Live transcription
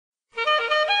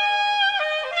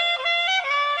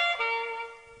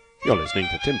You're listening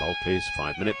to Tim Bulkeley's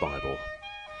 5-Minute Bible.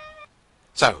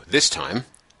 So, this time,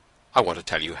 I want to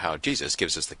tell you how Jesus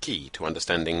gives us the key to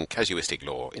understanding casuistic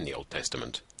law in the Old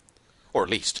Testament. Or at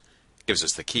least, gives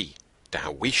us the key to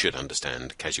how we should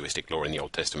understand casuistic law in the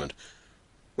Old Testament,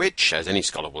 which, as any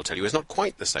scholar will tell you, is not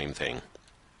quite the same thing,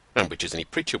 and which, as any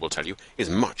preacher will tell you, is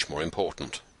much more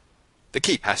important. The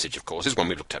key passage, of course, is one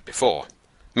we looked at before,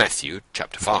 Matthew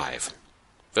chapter 5,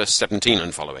 verse 17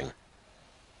 and following.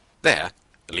 There,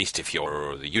 at least if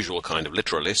you're the usual kind of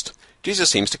literalist, Jesus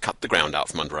seems to cut the ground out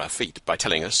from under our feet by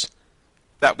telling us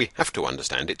that we have to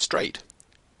understand it straight.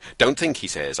 Don't think, he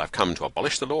says, I've come to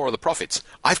abolish the law or the prophets.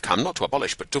 I've come not to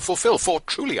abolish, but to fulfill. For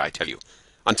truly I tell you,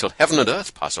 until heaven and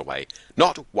earth pass away,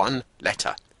 not one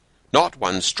letter, not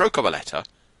one stroke of a letter,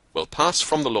 will pass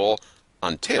from the law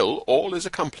until all is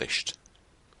accomplished.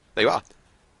 There you are.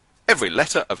 Every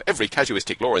letter of every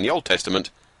casuistic law in the Old Testament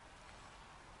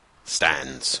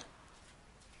stands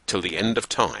till the end of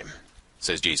time,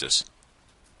 says Jesus.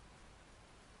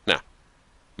 Now,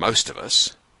 most of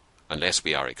us, unless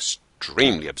we are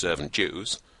extremely observant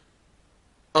Jews,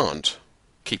 aren't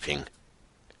keeping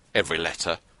every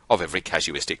letter of every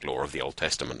casuistic law of the Old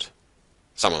Testament.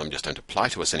 Some of them just don't apply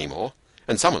to us anymore,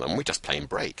 and some of them we just plain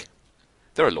break.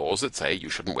 There are laws that say you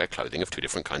shouldn't wear clothing of two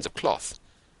different kinds of cloth.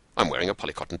 I'm wearing a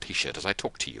polycotton t-shirt as I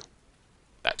talk to you.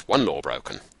 That's one law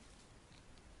broken.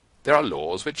 There are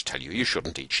laws which tell you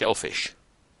shouldn't eat shellfish.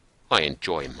 I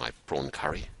enjoy my prawn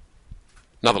curry.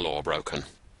 Another law broken.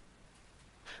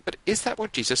 But is that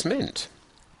what Jesus meant?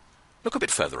 Look a bit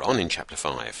further on in chapter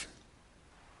 5.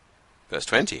 Verse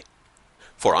 20.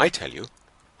 For I tell you,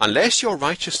 unless your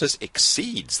righteousness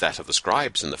exceeds that of the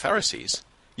scribes and the Pharisees,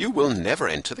 you will never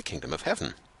enter the kingdom of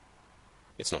heaven.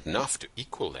 It's not enough to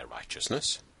equal their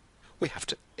righteousness. We have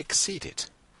to exceed it.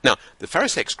 Now, the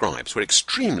Pharisaic scribes were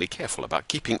extremely careful about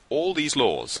keeping all these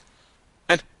laws,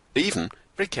 and they even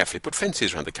very carefully put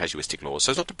fences around the casuistic laws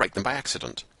so as not to break them by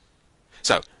accident.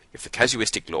 So, if the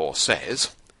casuistic law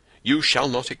says, you shall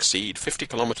not exceed 50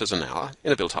 kilometers an hour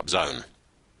in a built-up zone.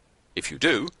 If you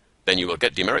do, then you will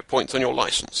get demerit points on your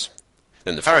license.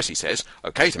 Then the Pharisee says,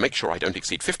 okay, to make sure I don't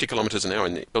exceed 50 kilometers an hour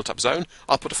in the built-up zone,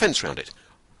 I'll put a fence around it.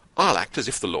 I'll act as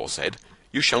if the law said,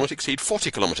 you shall not exceed 40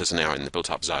 kilometers an hour in the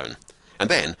built-up zone. And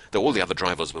then, though all the other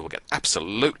drivers will get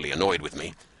absolutely annoyed with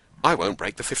me, I won't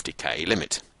break the 50k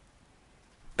limit.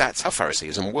 That's how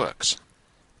Pharisaism works.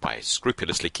 By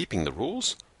scrupulously keeping the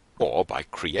rules, or by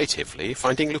creatively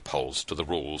finding loopholes to the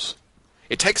rules.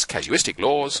 It takes casuistic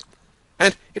laws,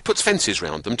 and it puts fences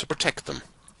round them to protect them,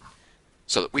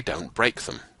 so that we don't break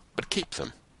them, but keep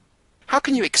them. How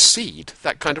can you exceed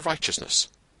that kind of righteousness?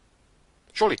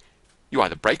 Surely, you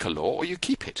either break a law or you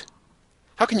keep it.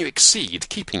 How can you exceed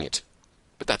keeping it?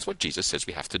 But that's what Jesus says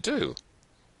we have to do.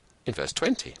 In verse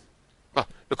 20. Well,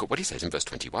 look at what he says in verse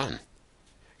 21.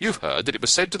 You've heard that it was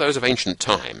said to those of ancient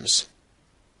times,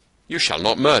 you shall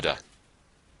not murder,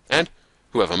 and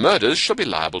whoever murders shall be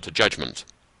liable to judgment.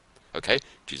 Okay,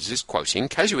 Jesus is quoting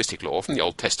casuistic law from the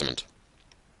Old Testament.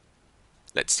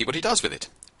 Let's see what he does with it.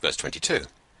 Verse 22.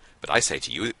 But I say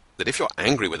to you that if you're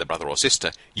angry with a brother or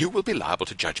sister, you will be liable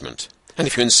to judgment. And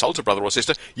if you insult a brother or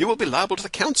sister, you will be liable to the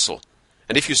council.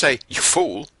 And if you say, you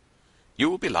fool, you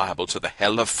will be liable to the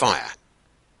hell of fire.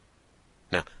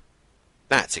 Now,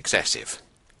 that's excessive.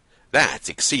 That's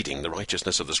exceeding the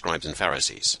righteousness of the scribes and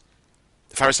Pharisees.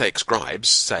 The Pharisaic scribes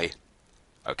say,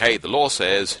 okay, the law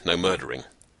says no murdering,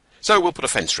 so we'll put a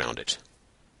fence round it.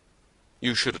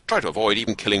 You should try to avoid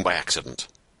even killing by accident.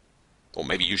 Or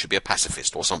maybe you should be a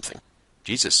pacifist or something.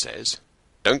 Jesus says,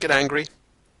 don't get angry,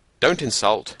 don't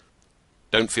insult,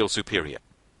 don't feel superior.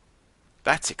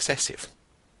 That's excessive.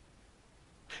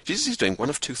 Jesus is doing one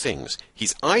of two things.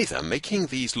 He's either making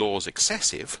these laws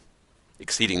excessive,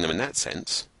 exceeding them in that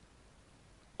sense,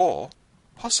 or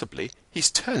possibly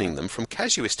he's turning them from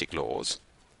casuistic laws,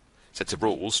 sets of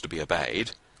rules to be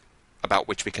obeyed, about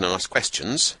which we can ask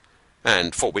questions,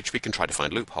 and for which we can try to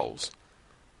find loopholes,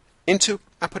 into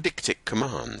apodictic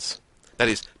commands, that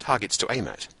is, targets to aim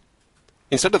at.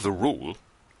 Instead of the rule,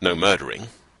 no murdering,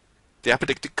 the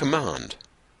apodictic command.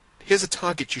 Here's a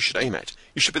target you should aim at.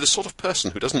 You should be the sort of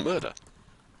person who doesn't murder.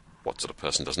 What sort of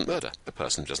person doesn't murder? A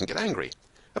person who doesn't get angry.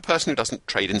 A person who doesn't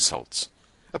trade insults.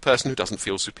 A person who doesn't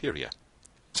feel superior.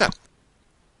 So,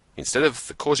 instead of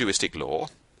the casuistic law,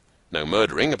 no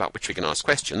murdering, about which we can ask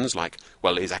questions like,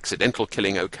 well, is accidental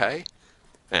killing okay?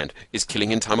 And is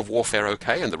killing in time of warfare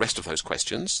okay? And the rest of those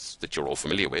questions that you're all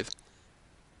familiar with,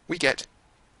 we get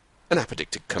an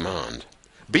apodictic command.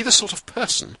 Be the sort of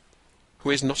person who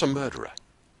is not a murderer.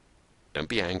 Don't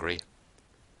be angry.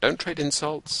 Don't trade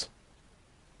insults.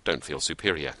 Don't feel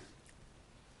superior.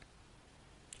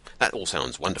 That all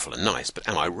sounds wonderful and nice, but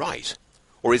am I right?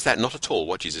 Or is that not at all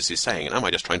what Jesus is saying, and am I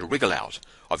just trying to wriggle out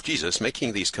of Jesus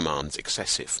making these commands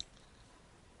excessive?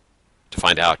 To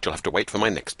find out, you'll have to wait for my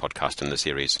next podcast in the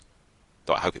series,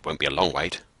 though I hope it won't be a long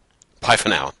wait. Bye for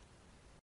now.